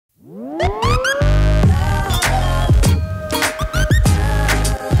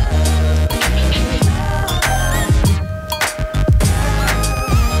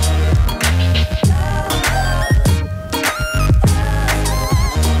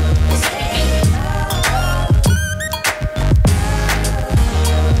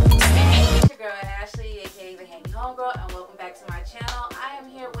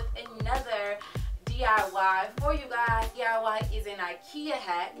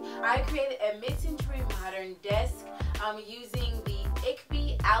I created a mid-century modern desk using the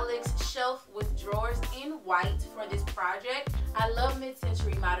IKEBY ALEX Shelf with drawers in white for this project. I love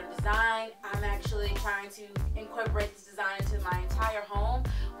mid-century modern design. I'm actually trying to incorporate this design into my entire home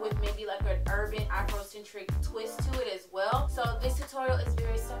with maybe like an urban Afrocentric twist to it as well. So this tutorial is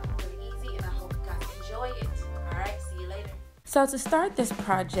very simple, very easy, and I hope you guys enjoy it. Alright, see you later. So to start this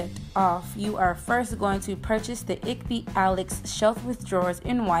project off, you are first going to purchase the IKEBY ALEX Shelf with drawers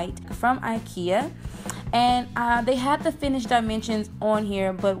in white from IKEA. And they had the finished dimensions on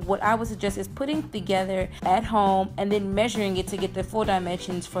here, but what I would suggest is putting it together at home and then measuring it to get the full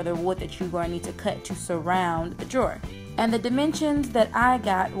dimensions for the wood that you're going to need to cut to surround the drawer. And the dimensions that I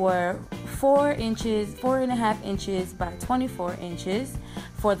got were 4.5 inches by 24 inches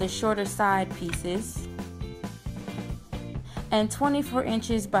for the shorter side pieces, and 24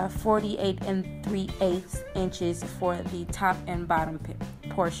 inches by 48 3/8 inches for the top and bottom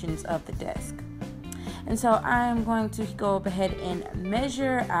portions of the desk. And so I'm going to go ahead and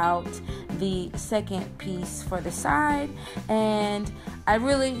measure out the second piece for the side. And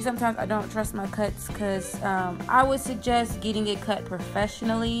sometimes I don't trust my cuts, because I would suggest getting it cut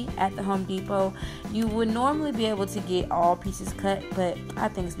professionally at the Home Depot. You would normally be able to get all pieces cut, but I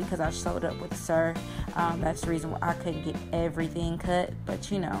think it's because I showed up with Sir. That's the reason why I couldn't get everything cut,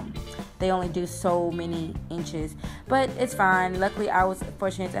 but you know, they only do so many inches, but it's fine. Luckily, I was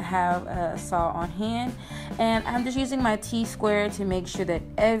fortunate to have a saw on hand, and I'm just using my T-square to make sure that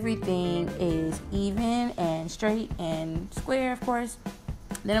everything is even and straight and square, of course.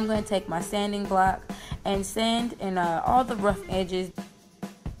 Then I'm going to take my sanding block and sand in all the rough edges.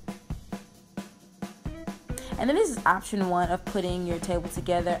 And then this is option one of putting your table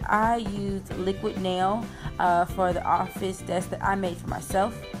together. I used liquid nail for the office desk that I made for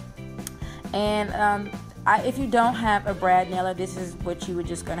myself. And if you don't have a brad nailer, this is what you were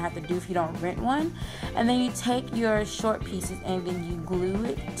just going to have to do if you don't rent one. And then you take your short pieces and then you glue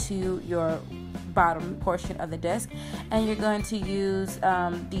it to your bottom portion of the desk. And you're going to use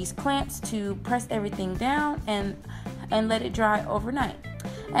these clamps to press everything down and let it dry overnight.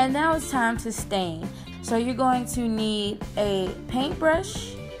 And now it's time to stain. So you're going to need a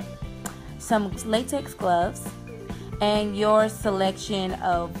paintbrush, some latex gloves, and your selection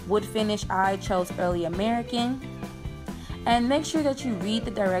of wood finish. I chose Early American. And make sure that you read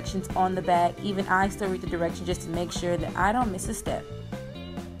the directions on the back. Even I still read the directions just to make sure that I don't miss a step.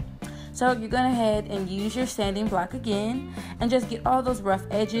 So you're going to ahead and use your sanding block again and just get all those rough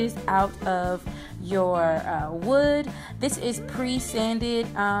edges out of your wood. This is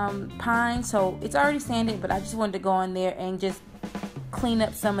pre-sanded pine, so it's already sanded, but I just wanted to go in there and just clean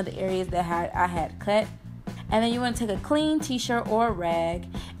up some of the areas that I had cut. And then you want to take a clean t-shirt or a rag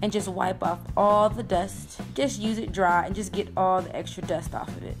and just wipe off all the dust. Just use it dry and just get all the extra dust off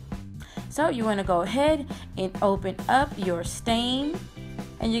of it. So you want to go ahead and open up your stain.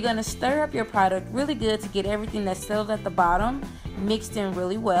 And you're going to stir up your product really good to get everything that's settled at the bottom mixed in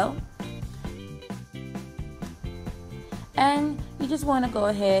really well. And you just want to go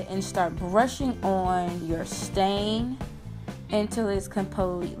ahead and start brushing on your stain until it's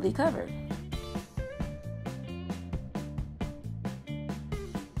completely covered.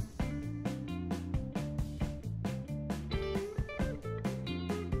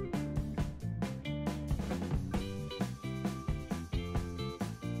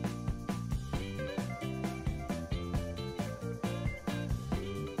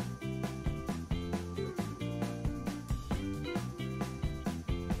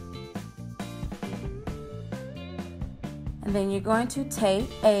 And then you're going to take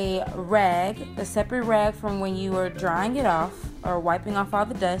a separate rag from when you were drying it off or wiping off all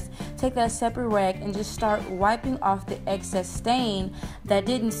the dust. Take that separate rag and just start wiping off the excess stain that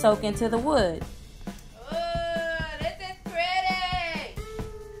didn't soak into the wood. Oh, this is pretty!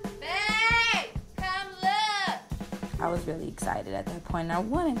 Babe, come look! I was really excited at that point, and I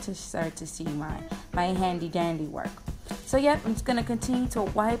wanted to start to see my handy dandy work. So yep, I'm just going to continue to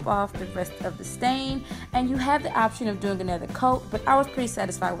wipe off the rest of the stain, and you have the option of doing another coat, but I was pretty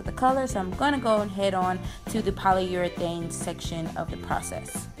satisfied with the color, so I'm going to go and head on to the polyurethane section of the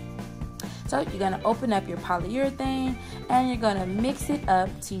process. So you're going to open up your polyurethane and you're going to mix it up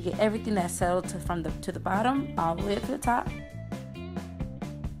to get everything that's settled to the bottom all the way up to the top.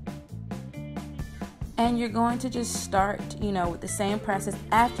 And you're going to just start, with the same process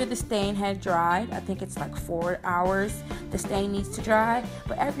after the stain had dried. I think it's like 4 hours the stain needs to dry.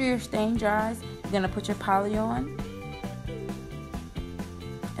 But after your stain dries, you're going to put your poly on.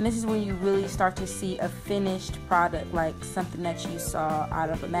 And this is when you really start to see a finished product, like something that you saw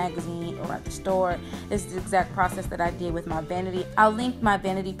out of a magazine or at the store. This is the exact process that I did with my vanity. I'll link my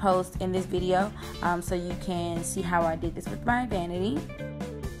vanity post in this video so you can see how I did this with my vanity.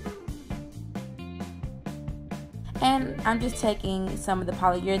 And I'm just taking some of the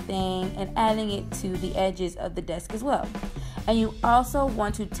polyurethane and adding it to the edges of the desk as well. And you also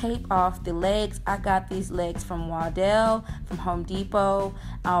want to tape off the legs. I got these legs from Waddell, from Home Depot,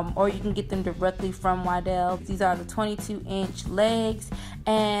 or you can get them directly from Waddell. These are the 22-inch legs,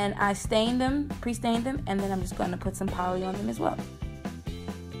 and I stained them, pre-stained them, and then I'm just going to put some poly on them as well.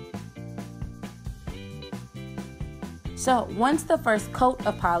 So once the first coat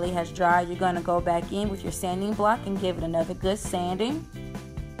of poly has dried, you're going to go back in with your sanding block and give it another good sanding.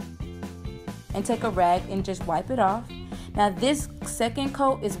 And take a rag and just wipe it off. Now this second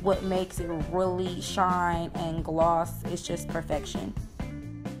coat is what makes it really shine and gloss. It's just perfection.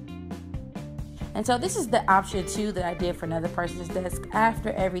 And so this is the option 2 that I did for another person's desk.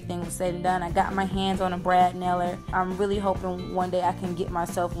 After everything was said and done, I got my hands on a brad nailer. I'm really hoping one day I can get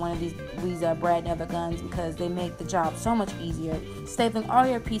myself one of these brad nailer guns, because they make the job so much easier. Stapling all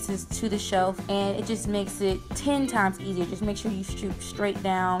your pieces to the shelf, and it just makes it 10 times easier. Just make sure you shoot straight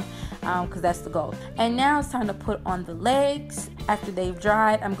down, because that's the goal. And now it's time to put on the legs. After they've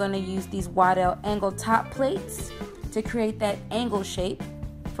dried, I'm going to use these Waddell angle top plates to create that angle shape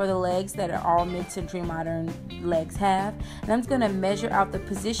for the legs that are all mid-century modern legs have. And I'm just going to measure out the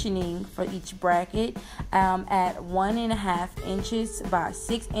positioning for each bracket at 1.5 inches by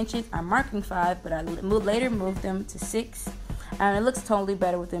 6 inches. I'm marking 5, but I later moved them to 6. And it looks totally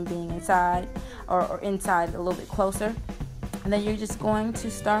better with them being inside or inside a little bit closer. And then you're just going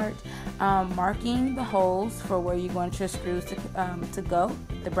to start marking the holes for where you want your screws to go.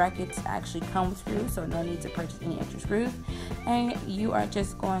 The brackets actually come with screws, so no need to purchase any extra screws. And you are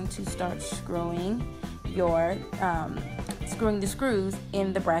just going to start screwing the screws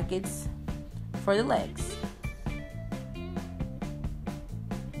in the brackets for the legs.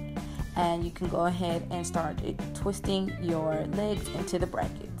 And you can go ahead and start twisting your legs into the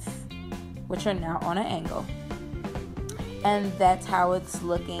brackets, which are now on an angle. And that's how it's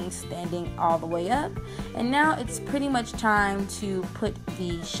looking standing all the way up. And now it's pretty much time to put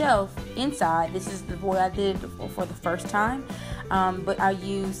the shelf inside. This is the way I did it for the first time, but I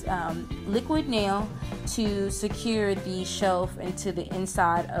used liquid nail to secure the shelf into the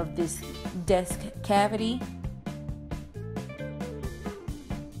inside of this desk cavity.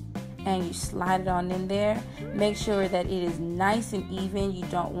 And you slide it on in there. Make sure that it is nice and even. You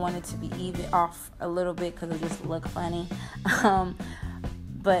don't want it to be even off a little bit, because it'll just look funny.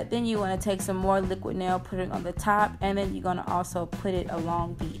 But then you want to take some more liquid nail, put it on the top, and then you're going to also put it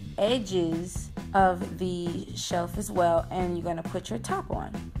along the edges of the shelf as well, and you're going to put your top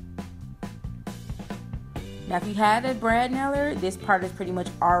on. Now, if you had a brad nailer, this part is pretty much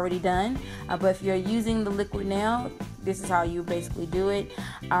already done. But if you're using the liquid nail, this is how you basically do it.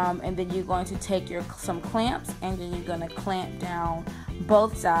 And then you're going to take some clamps, and then you're going to clamp down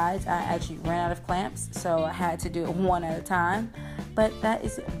both sides. I actually ran out of clamps, so I had to do it one at a time. But that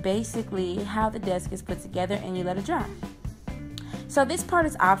is basically how the desk is put together, and you let it dry. So this part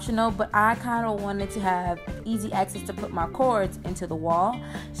is optional, but I kind of wanted to have easy access to put my cords into the wall.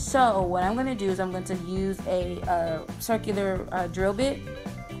 So what I'm going to do is I'm going to use a circular drill bit.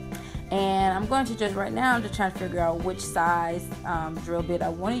 And I'm going to just right now, I'm just trying to figure out which size drill bit I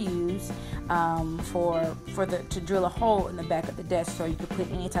want to use to drill a hole in the back of the desk, so you can put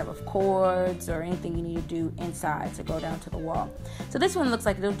any type of cords or anything you need to do inside to go down to the wall. So this one looks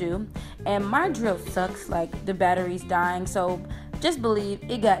like it'll do. And my drill sucks, like the battery's dying, so just believe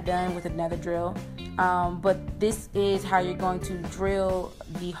it got done with another drill. But this is how you're going to drill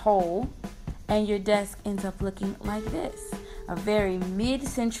the hole, and your desk ends up looking like this. A very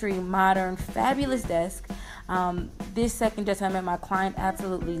mid-century modern fabulous desk. This second desk I met my client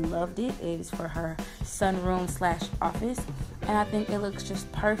absolutely loved it. It is for her sunroom / office, and I think it looks just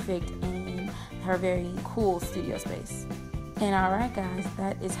perfect in her very cool studio space. And alright guys,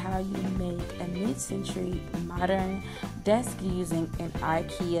 that is how you make a mid-century modern desk using an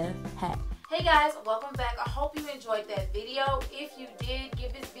IKEA hack. Hey guys, welcome back. I hope you enjoyed that video. If you did,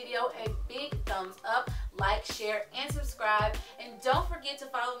 give this video a big thumbs up, like, share, and subscribe. And don't forget to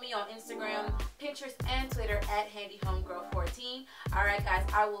follow me on Instagram, Pinterest, and Twitter at HandyHomegirl14. Alright guys,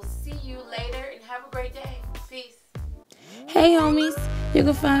 I will see you later, and have a great day. Peace. Hey homies, you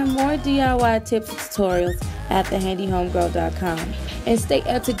can find more DIY tips and tutorials at thehandyhomegirl.com. And stay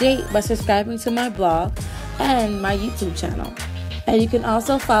up to date by subscribing to my blog and my YouTube channel. And you can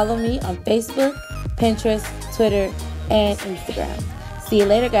also follow me on Facebook, Pinterest, Twitter, and Instagram. See you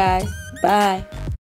later, guys. Bye.